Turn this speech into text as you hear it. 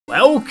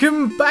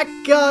Welcome back,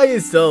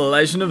 guys, to The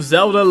Legend of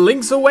Zelda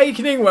Link's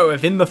Awakening, where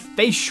within the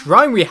Face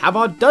Shrine we have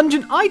our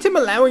dungeon item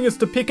allowing us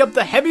to pick up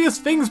the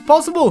heaviest things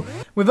possible.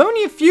 With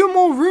only a few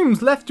more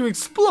rooms left to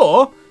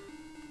explore,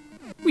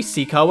 we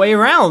seek our way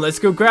around. Let's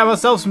go grab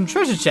ourselves some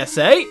treasure chests,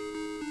 eh?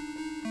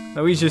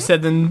 Now, easier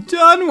said than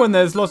done when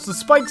there's lots of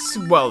spikes,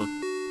 well,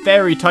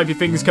 fairy typey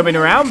things coming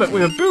around, but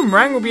with a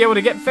boomerang we'll be able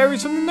to get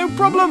fairies from them no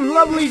problem.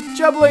 Lovely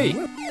jubbly.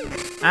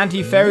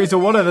 Anti-fairies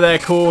or whatever they're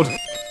called.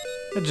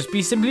 They'll just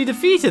be simply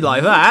defeated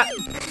like that.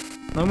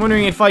 I'm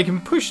wondering if I can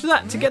push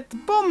that to get the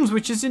bombs,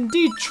 which is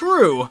indeed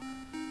true.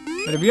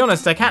 But to be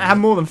honest, I can't have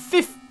more than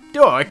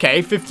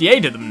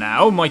 58 of them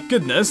now. My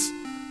goodness.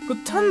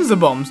 Got tons of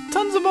bombs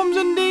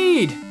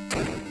indeed.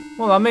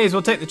 Well, I may as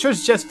well take the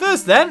treasure chest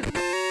first then.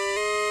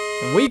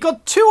 We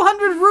got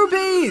 200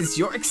 rupees.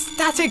 You're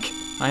ecstatic.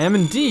 I am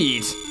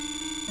indeed.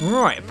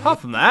 Right, apart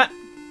from that,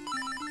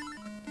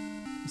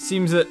 it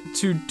seems that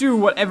to do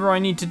whatever I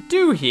need to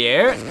do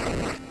here.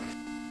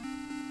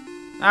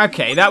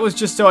 Okay, that was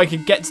just so I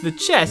could get to the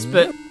chest,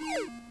 but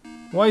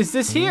why is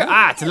this here?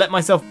 Ah, to let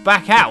myself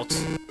back out.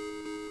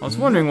 I was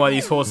wondering why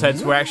these horse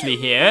heads were actually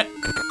here.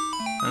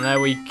 And there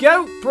we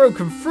go,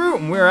 broken through,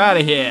 and we're out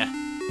of here.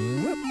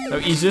 So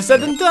easier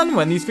said than done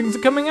when these things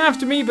are coming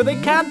after me, but they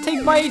can't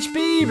take my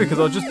HP because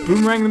I'll just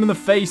boomerang them in the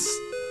face.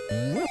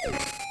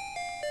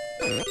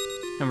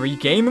 And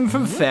regain them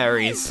from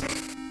fairies.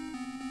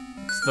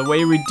 It's the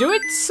way we do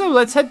it, so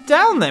let's head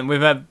down then.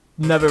 We've had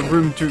another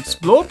room to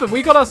explore, but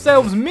we got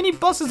ourselves mini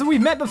bosses that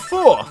we've met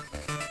before.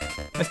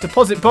 Let's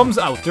deposit bombs.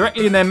 Oh,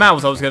 directly in their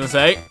mouths, I was going to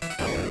say.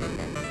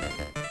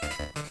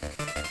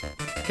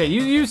 Okay,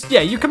 you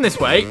come this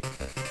way.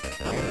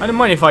 I don't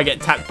mind if I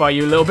get tapped by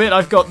you a little bit.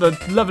 I've got the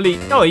lovely...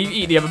 Oh, you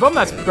eat the other bomb.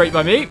 That's great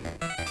by me.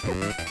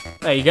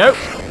 There you go.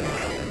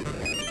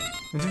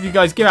 And if you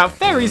guys give out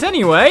fairies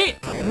anyway,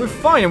 we're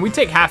fine. And we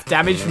take half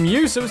damage from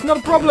you, so it's not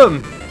a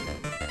problem.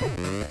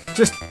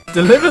 Just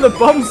deliver the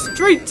bomb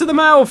straight to the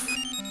mouth.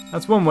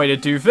 That's one way to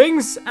do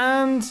things,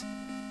 and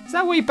is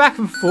that way back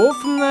and forth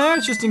from there,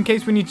 just in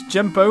case we need to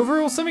jump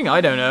over or something? I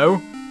don't know.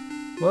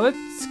 Well,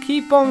 let's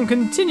keep on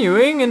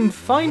continuing and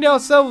find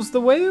ourselves the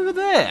way over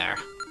there.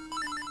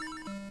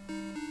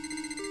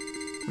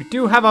 We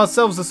do have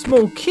ourselves a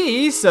small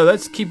key, so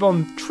let's keep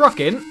on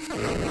trucking.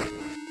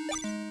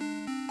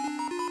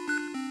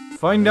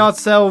 Find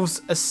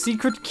ourselves a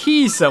secret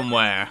key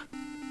somewhere.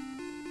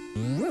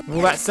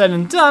 All that said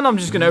and done, I'm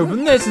just going to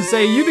open this and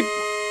say,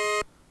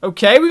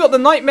 Okay, we got the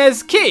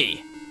Nightmare's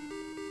key.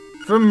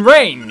 From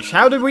range.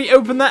 How did we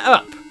open that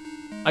up?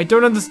 I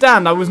don't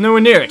understand. I was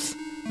nowhere near it.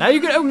 Now you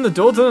can open the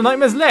door to the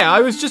Nightmare's lair. I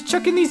was just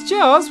chucking these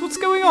jars. What's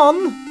going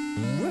on?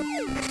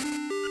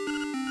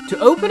 To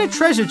open a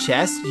treasure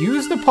chest,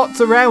 use the pots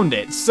around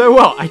it. So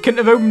what? I couldn't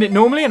have opened it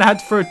normally and I had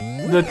to throw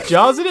the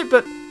jars in it,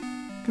 but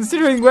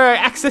considering where I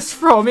accessed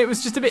from, it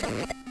was just a bit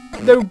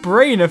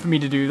no-brainer for me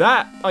to do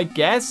that, I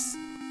guess.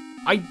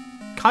 I'm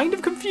kind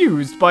of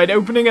confused by it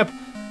opening up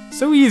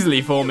so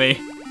easily for me.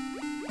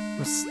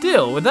 But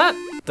still, with that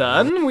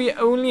done, we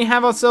only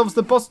have ourselves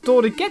the boss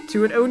door to get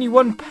to and only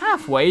one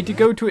pathway to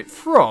go to it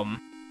from.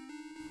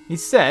 He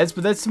says,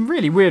 but there's some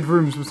really weird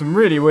rooms with some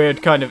really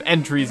weird kind of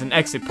entries and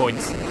exit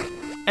points.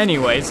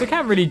 Anyway, so I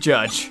can't really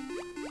judge.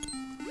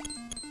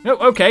 No,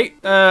 okay,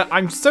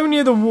 I'm so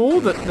near the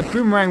wall that the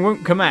boomerang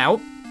won't come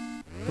out.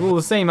 But all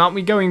the same, aren't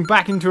we going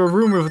back into a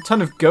room with a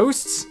ton of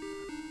ghosts?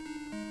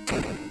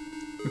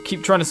 You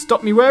keep trying to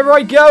stop me wherever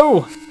I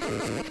go!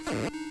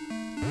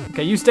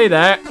 Okay, you stay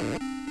there.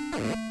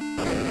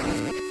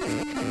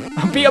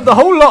 I'll beat up the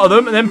whole lot of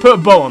them and then put a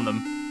bow on them.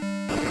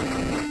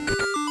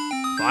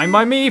 Fine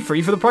by me,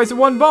 3 for the price of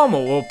 1 bomb,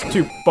 or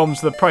 2 bombs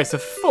for the price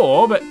of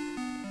 4, but...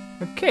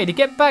 Okay, to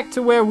get back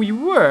to where we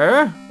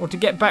were, or to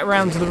get back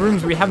round to the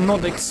rooms we have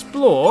not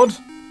explored,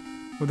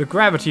 with the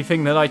gravity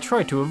thing that I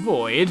tried to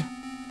avoid,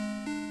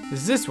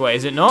 is this way,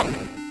 is it not?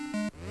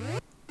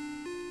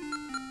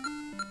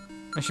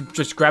 I should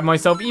just grab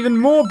myself even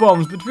more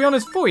bombs, but to be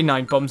honest,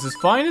 49 bombs is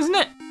fine, isn't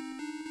it?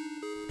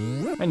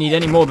 I need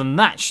any more than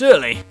that,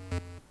 surely.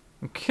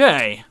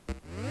 Okay.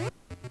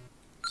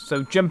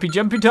 So, jumpy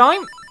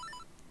time.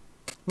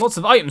 Lots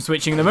of item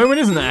switching at the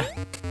moment, isn't there?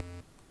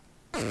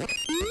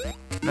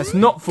 Let's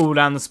not fall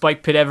down the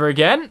spike pit ever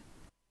again.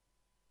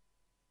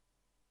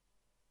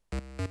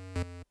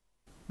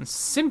 And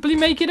simply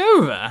make it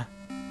over.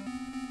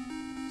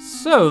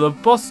 So, the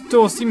boss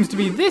door seems to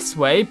be this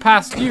way,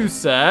 past you,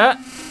 sir.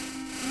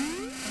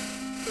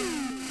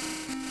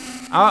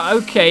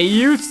 Okay,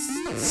 you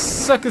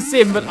suck us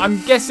in, but I'm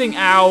guessing,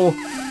 ow,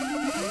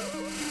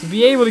 to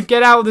be able to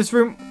get out of this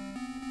room.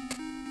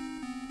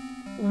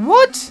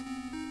 What?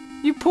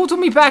 You portal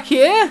me back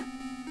here?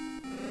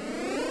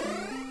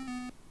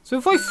 So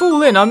if I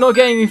fall in, I'm not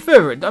getting any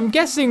further. I'm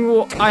guessing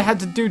what I had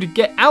to do to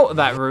get out of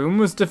that room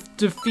was to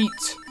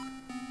defeat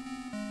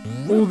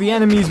all the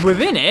enemies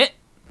within it.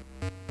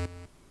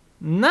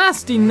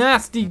 Nasty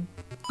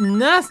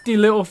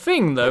little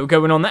thing, though,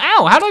 going on there.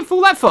 Ow, how did I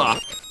fall that far?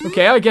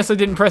 Okay, I guess I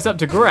didn't press up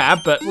to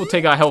grab, but we'll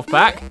take our health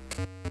back.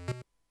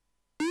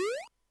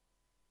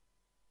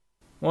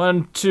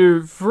 1,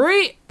 2,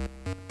 3.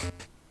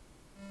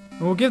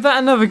 We'll give that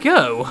another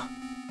go.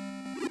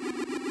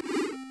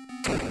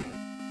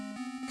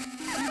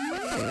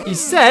 He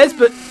says,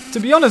 but to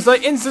be honest, I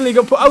instantly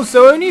got put. Oh,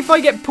 so only if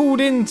I get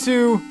pulled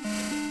into.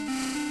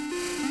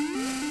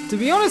 To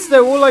be honest,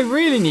 though, all I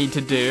really need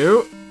to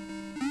do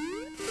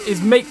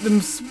is make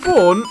them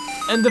spawn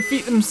and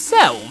defeat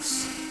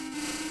themselves.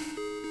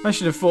 I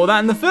should have thought that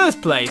in the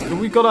first place, but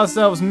we got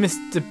ourselves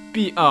Mr.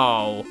 B.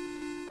 Oh,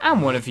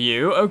 and one of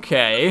you.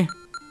 Okay.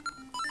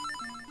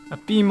 A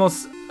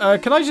Beamos.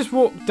 Can I just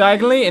walk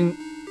diagonally and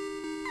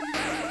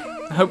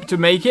hope to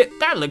make it?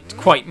 That looked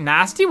quite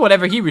nasty,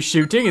 whatever he was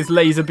shooting, his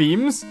laser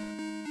beams.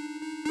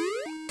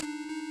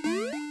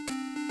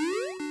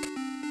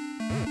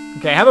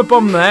 Okay, have a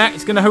bomb there.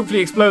 It's going to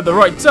hopefully explode at the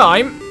right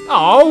time.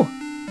 Oh!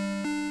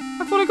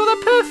 I thought I got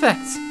that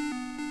perfect.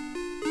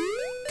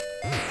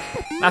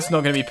 That's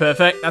not going to be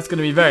perfect. That's going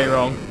to be very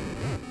wrong.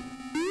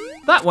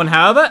 That one,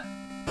 however,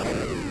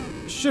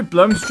 should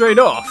blow him straight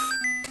off.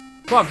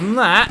 Apart from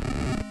that,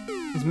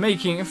 is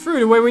making it through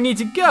the way we need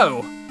to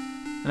go.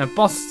 And a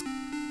boss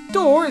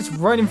door is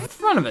right in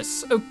front of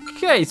us.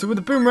 Okay, so with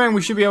the boomerang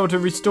we should be able to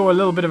restore a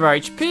little bit of our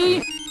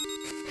HP.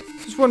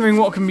 Just wondering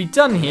what can be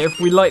done here if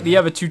we light the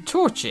other 2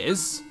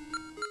 torches.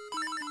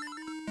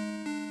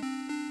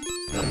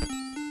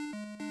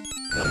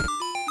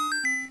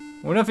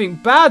 Well, nothing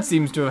bad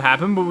seems to have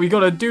happened, but we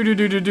got a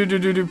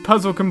do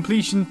puzzle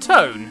completion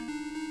tone.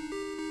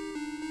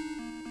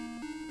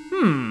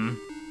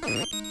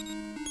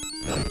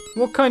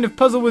 What kind of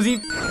puzzle was he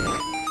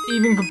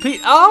even complete?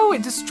 Oh,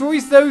 it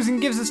destroys those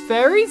and gives us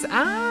fairies?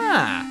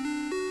 Ah!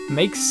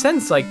 Makes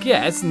sense, I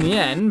guess, in the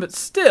end, but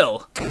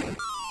still.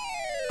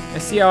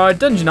 Let's see how our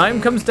dungeon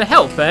item comes to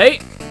help, eh?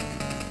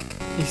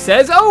 He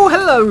says, oh,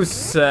 hello,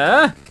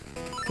 sir.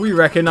 We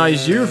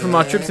recognize you from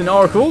our trips in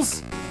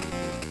oracles.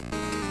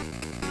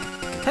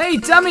 Hey,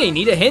 dummy,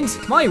 need a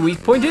hint? My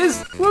weak point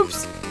is...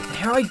 Whoops,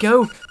 there I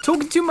go,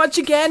 talking too much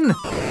again.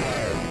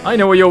 I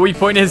know what your weak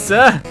point is,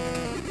 sir.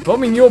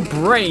 Bombing your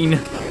brain.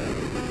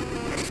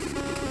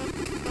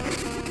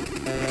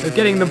 So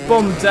getting the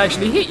bomb to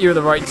actually hit you at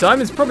the right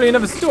time is probably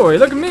another story.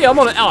 Look at me, I'm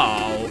on it.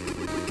 Oh.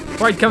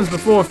 Pride comes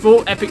before a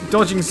full epic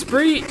dodging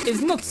spree.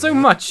 It's not so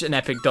much an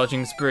epic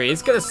dodging spree.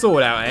 Let's get a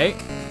sword out, eh?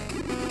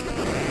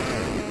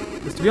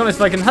 Because to be honest,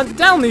 if I can hunt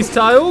down these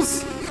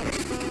tiles...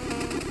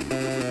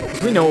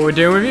 We know what we're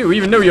doing with you. We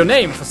even know your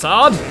name,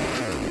 Facade.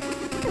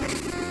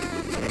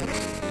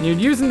 And you're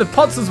using the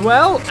pots as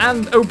well,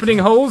 and opening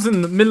holes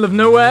in the middle of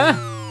nowhere.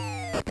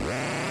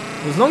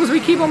 As long as we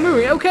keep on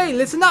moving. Okay,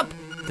 listen up.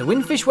 If the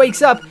windfish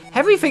wakes up,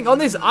 everything on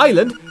this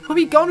island will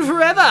be gone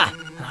forever.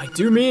 And I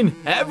do mean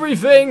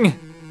everything.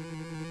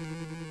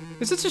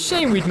 It's such a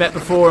shame we'd met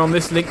before on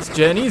this Link's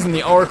Journeys in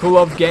the Oracle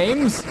of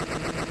Games.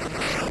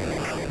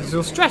 Because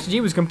your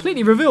strategy was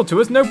completely revealed to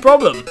us, no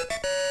problem.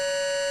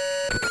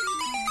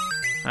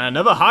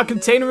 Another heart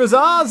container is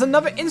ours,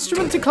 another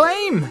instrument to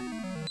claim.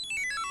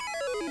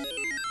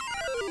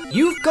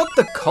 You've got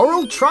the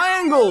coral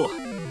triangle.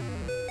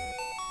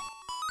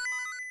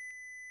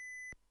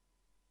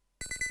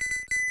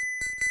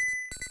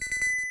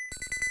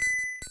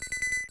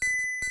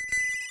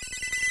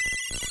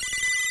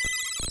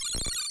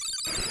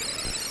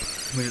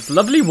 With its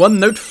lovely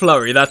one-note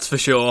flurry, that's for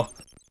sure.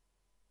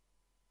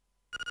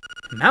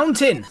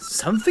 Mountain!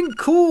 Something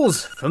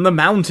calls from the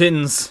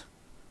mountains.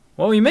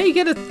 Well, we may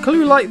get a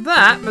clue like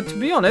that, but to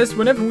be honest,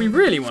 whenever we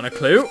really want a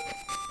clue,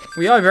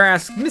 we either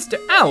ask Mr.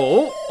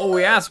 Owl, or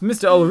we ask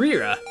Mr.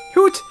 Ulrira.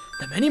 Hoot!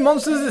 The many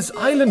monsters of this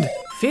island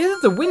fear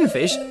that the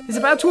windfish is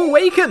about to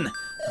awaken.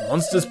 The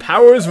monster's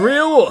power is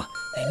real.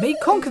 They may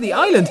conquer the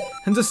island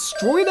and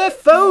destroy their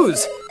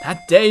foes.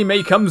 That day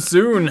may come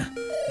soon.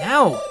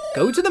 Now,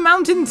 go to the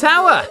mountain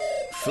tower.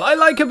 Fly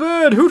like a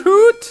bird, hoot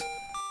hoot.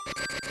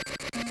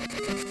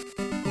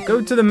 Go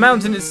to the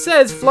mountain, it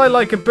says, fly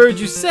like a bird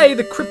you say.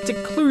 The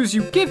cryptic clues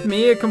you give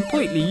me are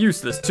completely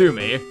useless to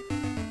me.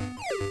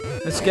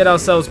 Let's get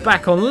ourselves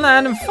back on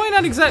land and find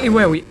out exactly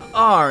where we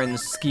are in the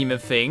scheme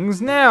of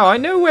things. Now, I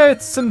know where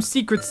some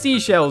secret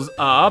seashells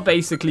are,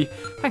 basically,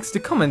 thanks to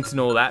comments and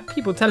all that.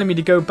 People telling me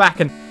to go back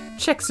and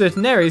check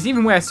certain areas,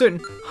 even where certain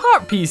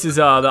heart pieces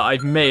are that I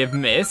may have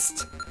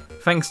missed,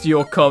 thanks to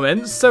your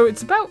comments. So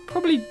it's about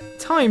probably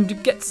time to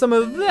get some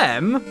of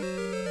them.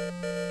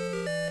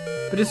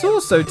 But it's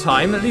also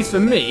time, at least for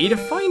me, to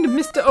find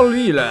Mr.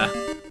 Ulrira.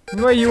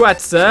 Where are you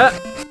at, sir?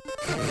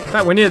 In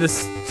fact, we're near the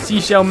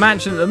seashell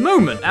mansion at the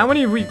moment. How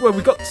many have we... Well,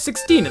 we've got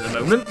 16 at the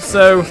moment,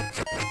 so...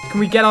 Can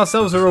we get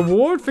ourselves a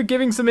reward for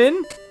giving some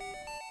in?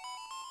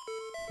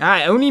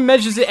 Ah, it only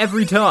measures it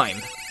every time.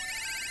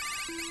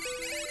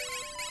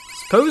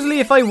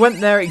 Supposedly, if I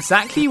went there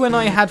exactly when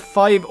I had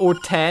 5 or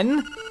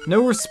 10...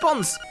 No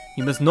response.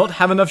 You must not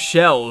have enough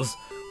shells.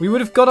 We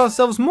would have got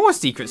ourselves more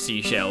secret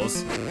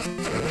seashells.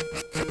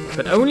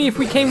 But only if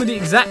we came with the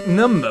exact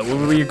number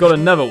would we have got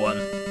another one.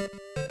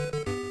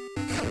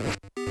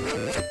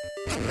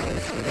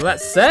 Well,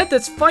 that said,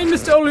 let's find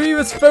Mr.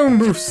 Ulrira's phone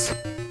booths.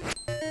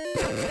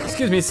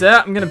 Excuse me,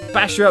 sir, I'm going to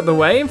bash you out the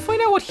way and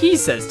find out what he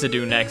says to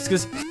do next,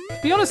 because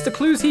to be honest, the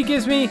clues he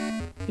gives me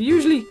are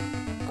usually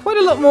quite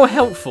a lot more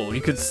helpful,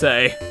 you could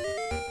say.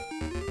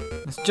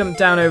 Let's jump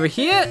down over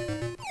here.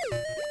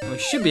 We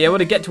should be able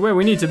to get to where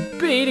we need to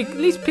be to at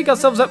least pick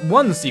ourselves up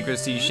one secret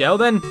seashell.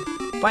 Then,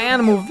 by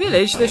Animal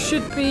Village, there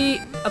should be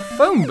a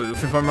phone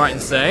booth, if I'm right in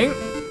saying,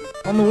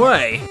 on the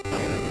way.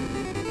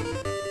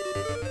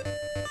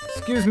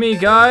 Excuse me,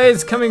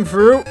 guys, coming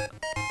through.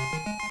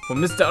 For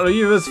Mr.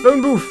 Ulrira's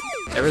phone booth.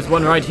 There is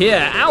one right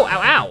here. Ow,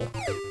 ow, ow.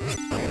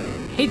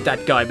 Hate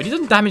that guy, but he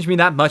doesn't damage me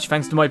that much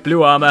thanks to my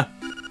blue armor.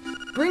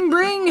 Bring,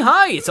 bring.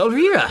 Hi, it's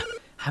Ulrira.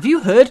 Have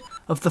you heard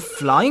of the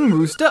Flying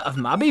Rooster of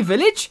Mabe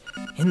Village?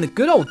 In the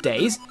good old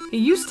days, it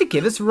used to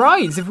give us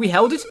rides if we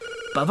held it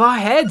above our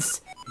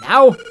heads.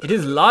 Now, it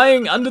is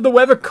lying under the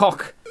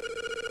weathercock.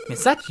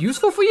 Is that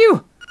useful for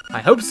you? I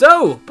hope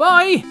so.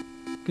 Bye.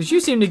 Because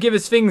you seem to give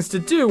us things to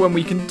do when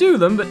we can do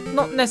them, but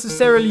not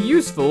necessarily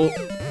useful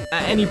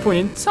at any point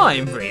in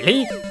time,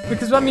 really.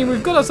 Because, I mean,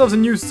 we've got ourselves a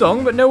new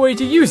song, but no way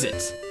to use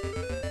it.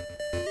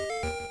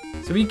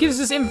 So he gives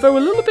us info a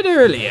little bit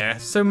earlier.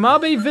 So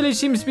Mabe Village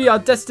seems to be our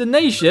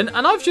destination,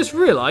 and I've just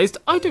realised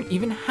I don't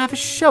even have a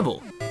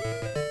shovel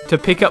to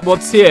pick up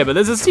what's here. But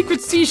there's a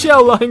secret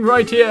seashell lying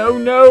right here. Oh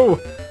no!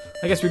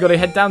 I guess we've got to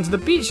head down to the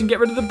beach and get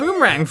rid of the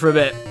boomerang for a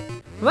bit.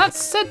 Well, that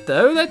said,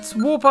 though, let's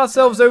warp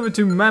ourselves over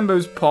to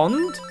Mambo's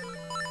Pond.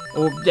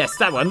 Or, yes,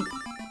 that one.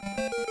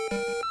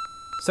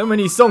 So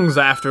many songs,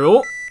 after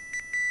all.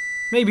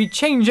 Maybe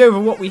change over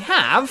what we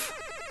have.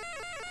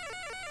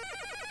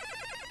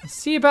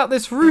 See about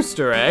this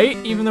rooster, eh?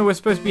 Even though we're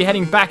supposed to be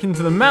heading back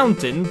into the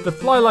mountain, the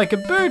fly like a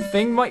bird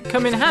thing might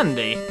come in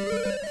handy.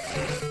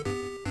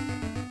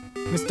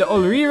 Mr.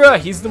 Ulrira,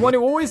 he's the one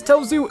who always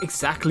tells you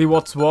exactly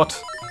what's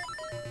what.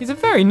 He's a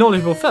very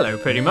knowledgeable fellow,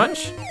 pretty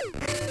much.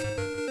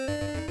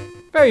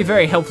 Very,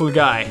 very helpful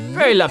guy.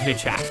 Very lovely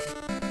chap.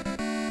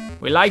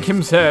 We like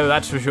him so,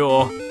 that's for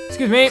sure.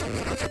 Excuse me.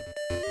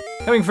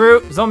 Coming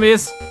through.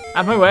 Zombies.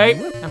 Out of my way.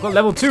 I've got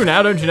level 2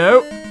 now, don't you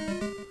know?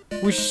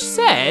 We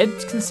said,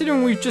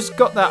 considering we've just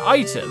got that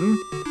item,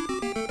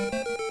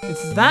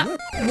 is that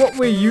what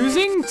we're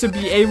using to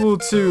be able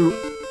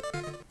to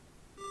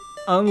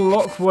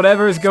unlock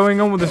whatever is going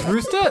on with this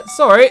rooster?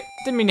 Sorry,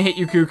 didn't mean to hit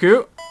you,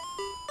 cuckoo.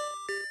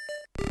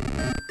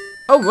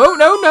 Oh, whoa,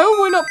 no,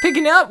 we're not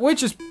picking it up, we're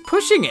just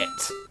pushing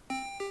it.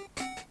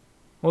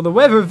 Well, the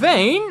weather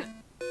vane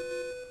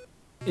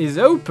is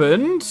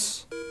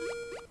opened,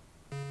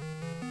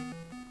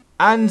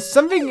 and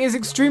something is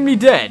extremely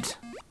dead.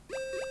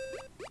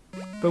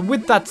 But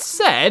with that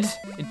said,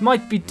 it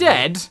might be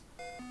dead,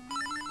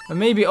 and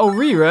maybe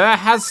Ulrira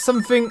has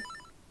something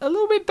a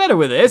little bit better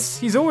with this.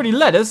 He's already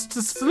led us to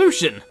the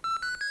solution.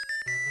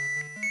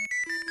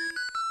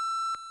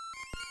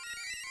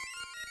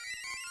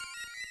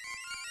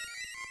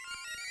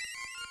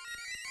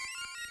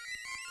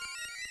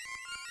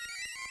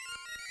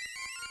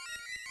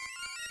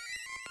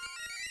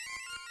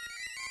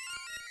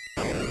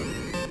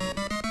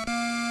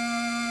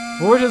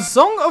 For it is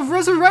Song of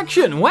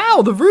Resurrection.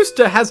 Wow, the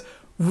rooster has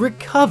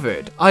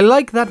recovered. I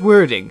like that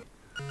wording.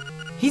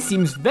 He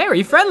seems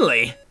very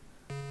friendly.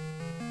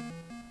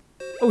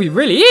 Oh, he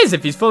really is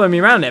if he's following me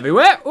around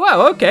everywhere.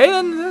 Well, okay,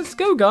 then let's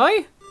go,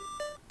 guy.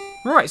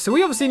 Alright, so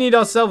we obviously need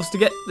ourselves to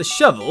get the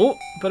shovel,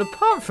 but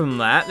apart from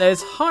that,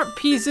 there's heart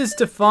pieces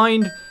to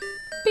find,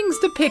 things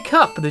to pick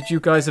up that you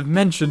guys have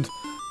mentioned,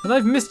 that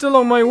I've missed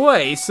along my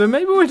way, so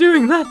maybe we're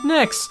doing that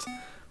next.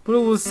 But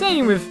all the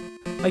same,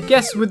 I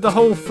guess with the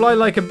whole fly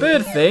like a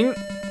bird thing,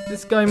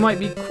 this guy might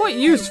be quite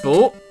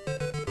useful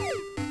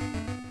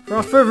for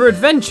our further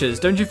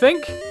adventures, don't you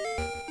think?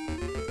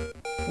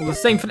 All the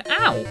same for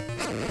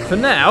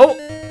now,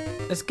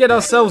 let's get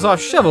ourselves our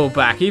shovel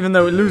back, even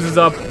though it loses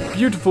our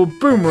beautiful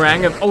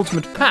boomerang of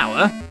ultimate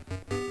power.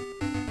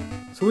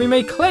 So we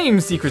may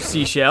claim secret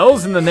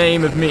seashells in the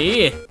name of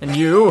me, and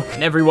you,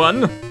 and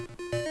everyone.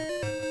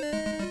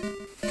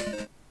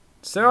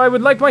 Sir, I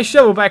would like my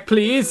shovel back,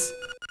 please.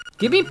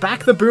 Give me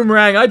back the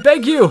boomerang, I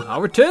beg you.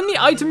 I'll return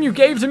the item you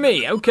gave to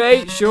me.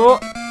 Okay, sure.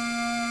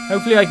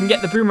 Hopefully I can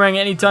get the boomerang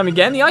anytime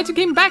again. The item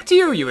came back to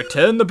you. You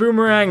returned the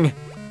boomerang.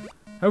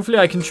 Hopefully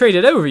I can trade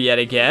it over yet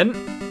again.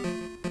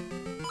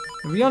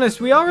 To be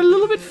honest, we are a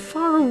little bit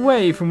far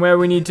away from where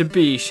we need to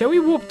be. Shall we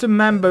walk to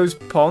Mambo's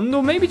Pond,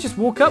 or maybe just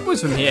walk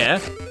upwards from here?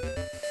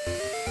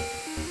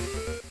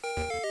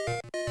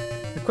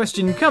 The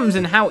question comes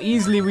in how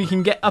easily we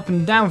can get up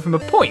and down from a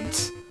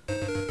point.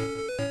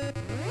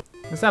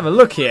 Let's have a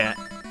look here.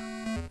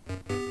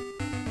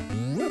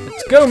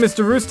 Let's go,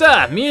 Mr.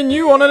 Rooster! Me and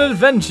you on an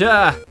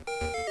adventure!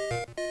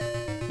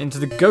 Into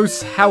the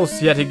ghost's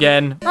house yet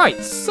again.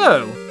 Right,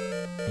 so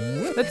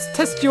let's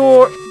test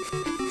your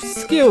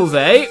skills,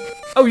 eh?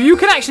 Oh, you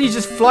can actually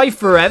just fly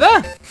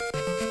forever?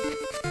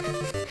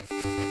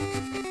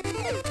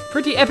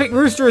 Pretty epic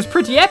rooster is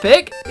pretty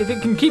epic, if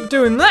it can keep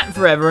doing that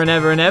forever and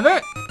ever and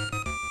ever.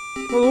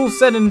 Well, all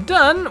said and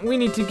done, we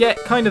need to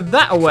get kind of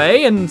that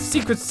away, and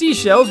secret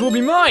seashells will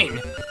be mine.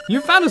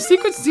 You found a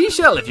secret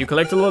seashell. If you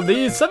collect a lot of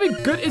these, something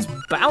good is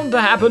bound to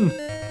happen.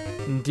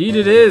 Indeed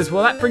it is.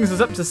 Well, that brings us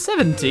up to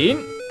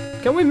 17.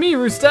 Come with me,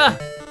 Rooster.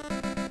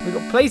 We've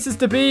got places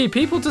to be,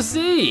 people to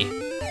see.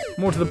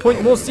 More to the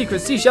point, more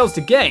secret seashells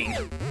to gain.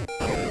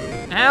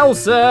 Ow,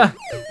 sir.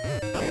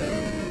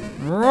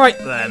 Right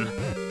then.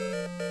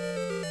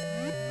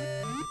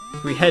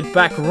 We head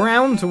back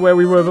round to where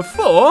we were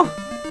before.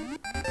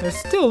 There's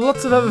still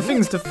lots of other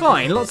things to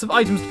find, lots of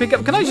items to pick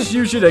up. Can I just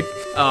use you to...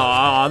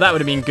 Ah, that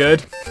would have been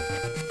good.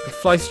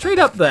 Fly straight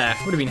up there.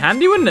 Would have been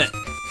handy, wouldn't it?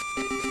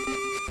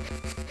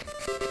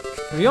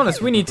 To be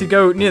honest, we need to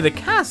go near the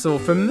castle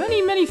for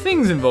many, many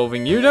things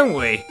involving you, don't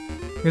we?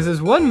 Because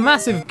there's one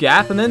massive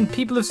gap, and then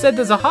people have said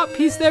there's a heart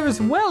piece there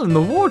as well in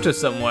the water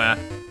somewhere.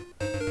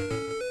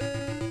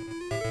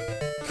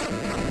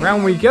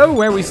 Round we go,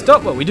 where we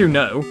stop, well, we do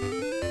know.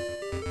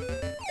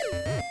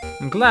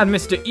 I'm glad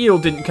Mr. Eel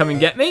didn't come and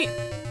get me.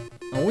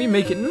 And we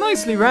make it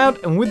nicely round,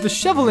 and with the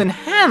shovel in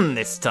hand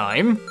this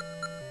time.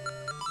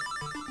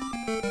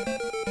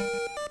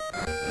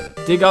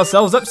 Dig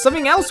ourselves up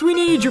something else we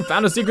need. You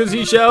found a secret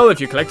seashell. If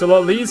you collect a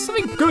lot of these,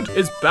 something good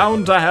is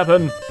bound to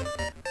happen.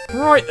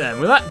 Right then,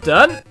 with that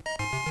done,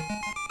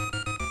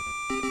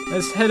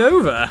 let's head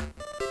over.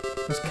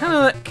 There's kind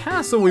of that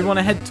castle we want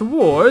to head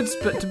towards,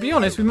 but to be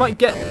honest, we might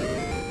get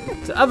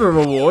to other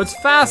rewards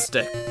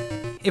faster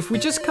if we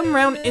just come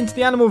round into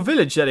the animal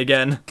village yet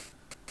again.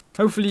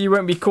 Hopefully you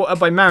won't be caught up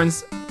by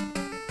Marin's...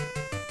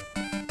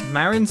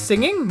 Marin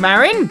singing?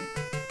 Marin?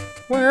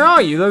 Where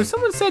are you, though?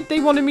 Someone said they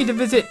wanted me to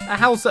visit a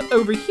house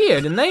over here,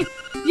 didn't they?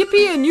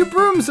 Yippee, a new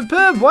broom,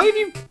 superb. Why have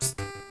you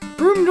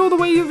broomed all the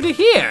way over to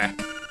here?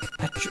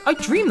 I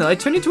dreamed that I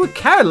turned into a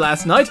carrot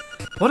last night.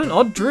 What an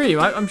odd dream,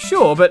 I'm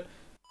sure, but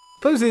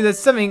supposedly there's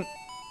something...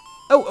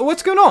 Oh,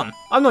 what's going on?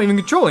 I'm not even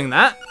controlling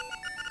that.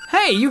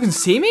 Hey, you can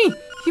see me?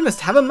 You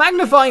must have a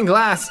magnifying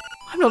glass.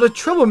 I'm not a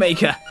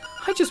troublemaker.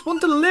 I just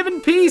want to live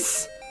in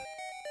peace.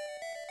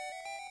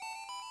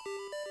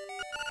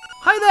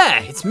 Hi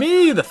there, it's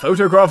me, the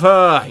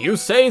photographer. You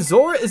say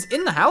Zora is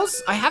in the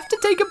house? I have to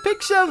take a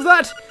picture of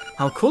that.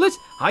 I'll call it,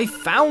 I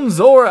Found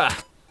Zora.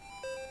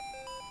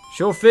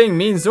 Sure thing,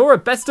 me and Zora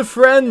best of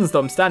friends, though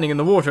I'm standing in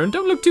the water and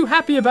don't look too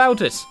happy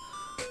about it.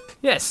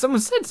 Yes,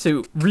 someone said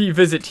to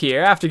revisit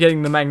here after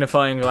getting the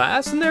magnifying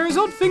glass, and there is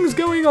odd things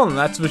going on,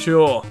 that's for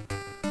sure.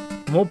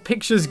 More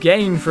pictures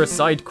gained for a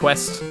side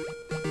quest.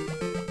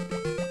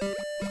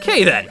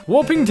 Okay then,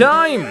 warping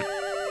time.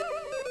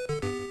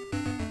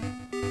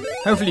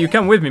 Hopefully you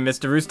come with me,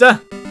 Mr.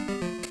 Rooster.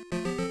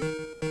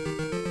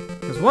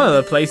 Because one of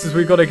the places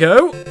we've got to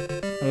go,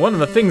 and one of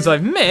the things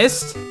I've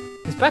missed,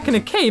 is back in a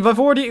cave I've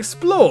already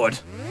explored.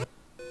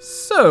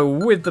 So,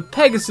 with the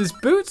Pegasus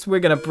boots, we're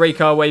going to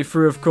break our way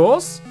through, of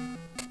course.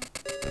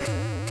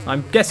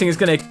 I'm guessing it's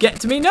going to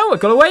get to me. No, I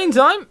got away in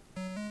time.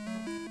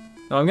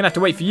 Oh, I'm going to have to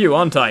wait for you,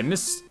 aren't I,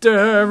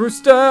 Mr.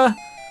 Rooster?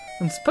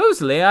 And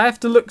supposedly I have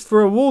to look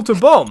for a water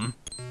bomb.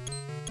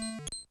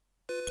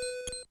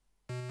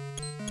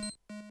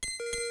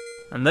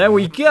 And there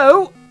we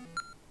go.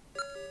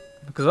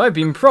 Because I've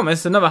been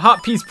promised another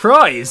heart piece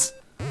prize.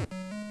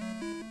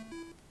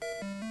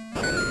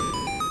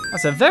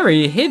 That's a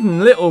very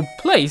hidden little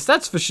place,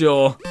 that's for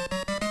sure.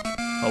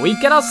 Well, we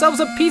get ourselves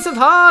a piece of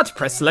heart.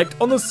 Press select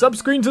on the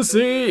sub-screen to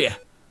see.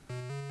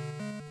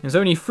 There's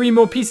only 3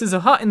 more pieces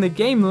of heart in the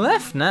game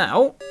left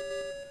now.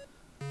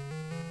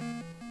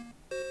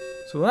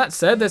 So with that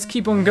said, let's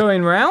keep on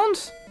going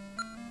round.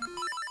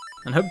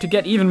 And hope to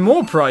get even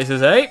more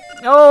prizes, eh?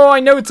 Oh, I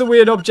know it's a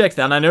weird object,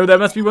 and I know there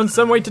must be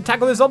some way to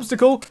tackle this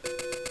obstacle.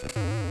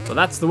 But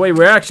that's the way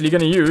we're actually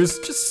going to use.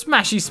 Just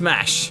smashy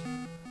smash.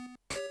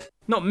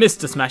 Not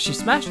Mr. Smashy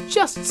Smash,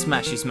 just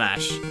Smashy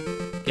Smash.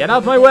 Get out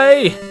of my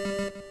way.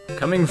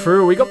 Coming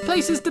through, we got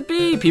places to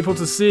be, people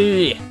to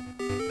see.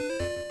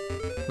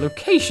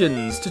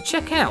 Locations to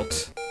check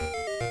out.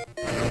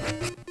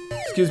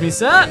 Excuse me,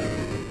 sir.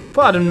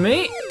 Pardon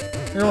me.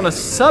 We're on a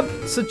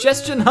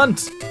sub-suggestion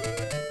hunt.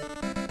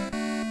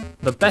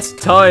 The best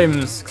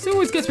times, because it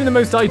always gets me the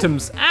most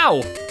items.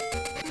 Ow!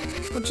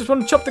 I just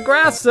want to chop the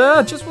grass,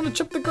 sir. Just want to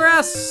chop the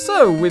grass.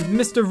 So, with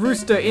Mr.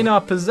 Rooster in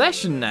our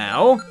possession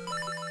now,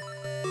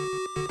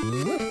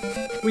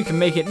 we can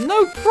make it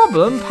no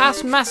problem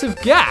past massive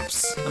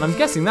gaps. And I'm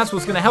guessing that's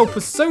what's going to help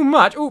us so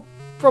much. Oh,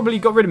 probably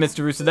got rid of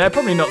Mr. Rooster there.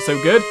 Probably not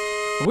so good.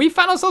 We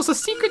found ourselves a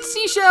secret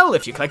seashell.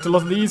 If you collect a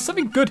lot of these,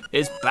 something good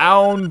is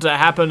bound to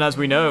happen, as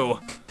we know.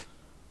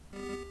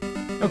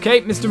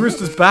 Okay, Mr.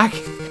 Rooster's back.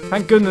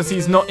 Thank goodness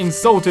he's not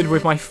insulted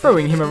with my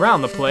throwing him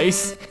around the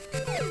place.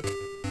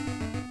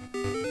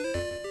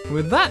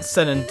 With that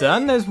said and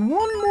done, there's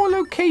one more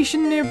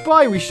location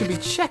nearby we should be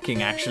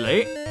checking,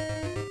 actually.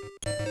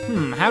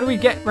 How do we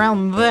get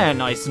round there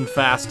nice and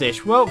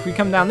fast-ish? Well, if we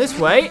come down this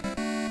way...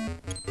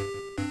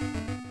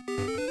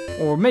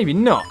 Or maybe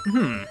not.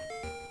 The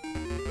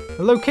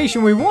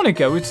location we want to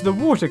go is to the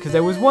water, because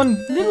there was one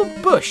little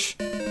bush,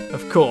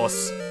 of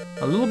course.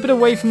 A little bit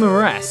away from the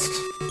rest.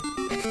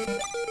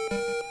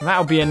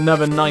 That'll be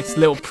another nice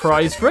little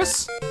prize for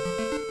us.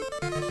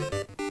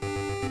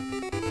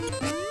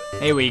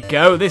 Here we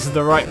go, this is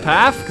the right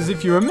path, because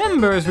if you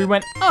remember as we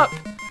went up,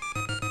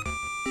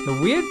 the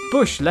weird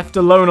bush left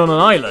alone on an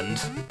island.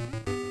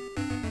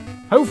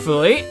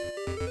 Hopefully,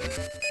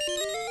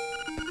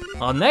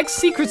 our next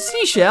secret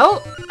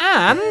seashell,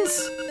 and,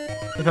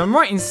 if I'm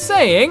right in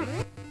saying,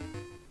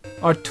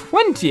 our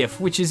 20th,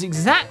 which is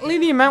exactly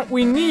the amount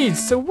we need.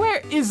 So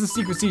where is the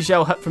secret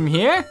seashell hut from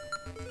here?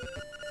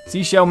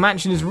 Seashell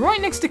Mansion is right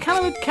next to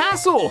Calumet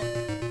Castle.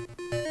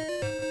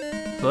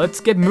 So let's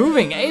get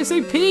moving,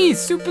 ASAP,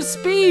 super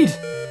speed.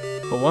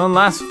 For one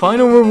last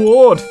final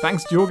reward,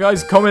 thanks to your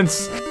guys'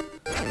 comments.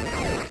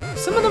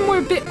 Some of them were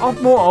a bit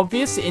more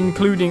obvious,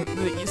 including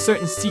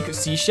certain secret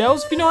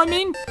seashells, if you know what I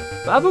mean.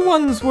 But other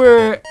ones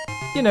were,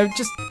 you know,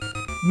 just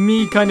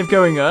me kind of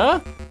going,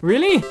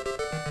 really?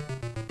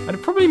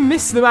 I'd probably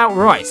miss them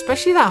outright,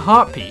 especially that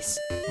heart piece.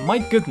 My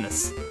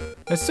goodness.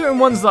 There's certain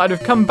ones that I'd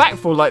have come back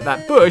for, like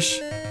that bush.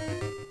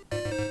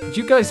 But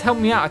you guys help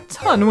me out a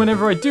ton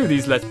whenever I do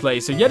these Let's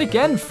Plays, so yet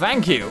again,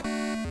 thank you.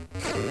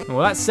 And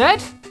with that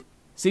said,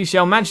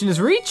 Seashell Mansion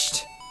is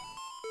reached.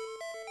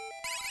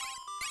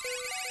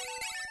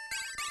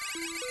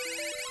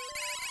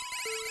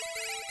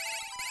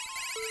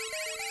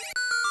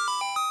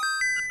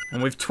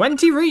 And with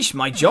 20 reached,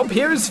 my job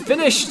here is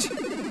finished.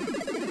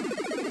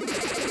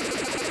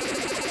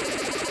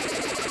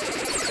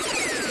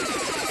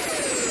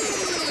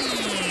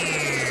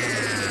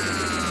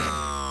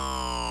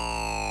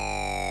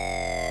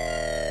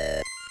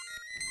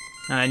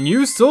 And a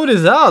new sword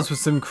is ours with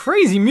some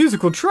crazy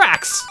musical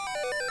tracks.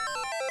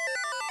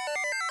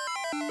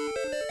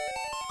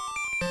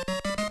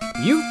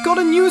 You've got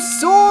a new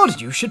sword!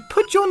 You should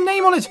put your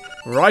name on it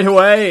right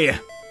away!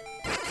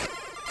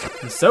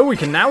 And so we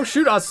can now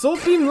shoot our sword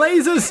beam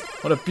lasers!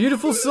 What a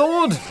beautiful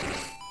sword!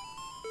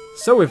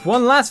 So with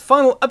one last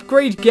final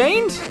upgrade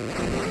gained,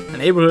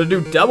 and able to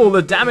do double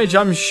the damage,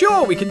 I'm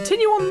sure we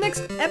continue on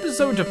next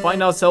episode to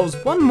find ourselves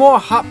one more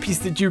heart piece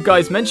that you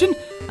guys mentioned,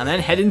 and then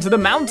head into the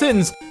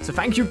mountains. So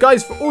thank you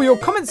guys for all your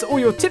comments, all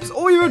your tips,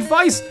 all your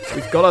advice.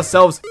 We've got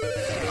ourselves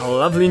a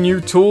lovely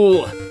new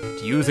tool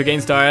to use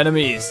against our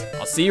enemies.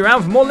 I'll see you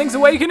around for more Link's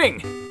Awakening.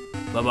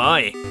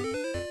 Bye-bye.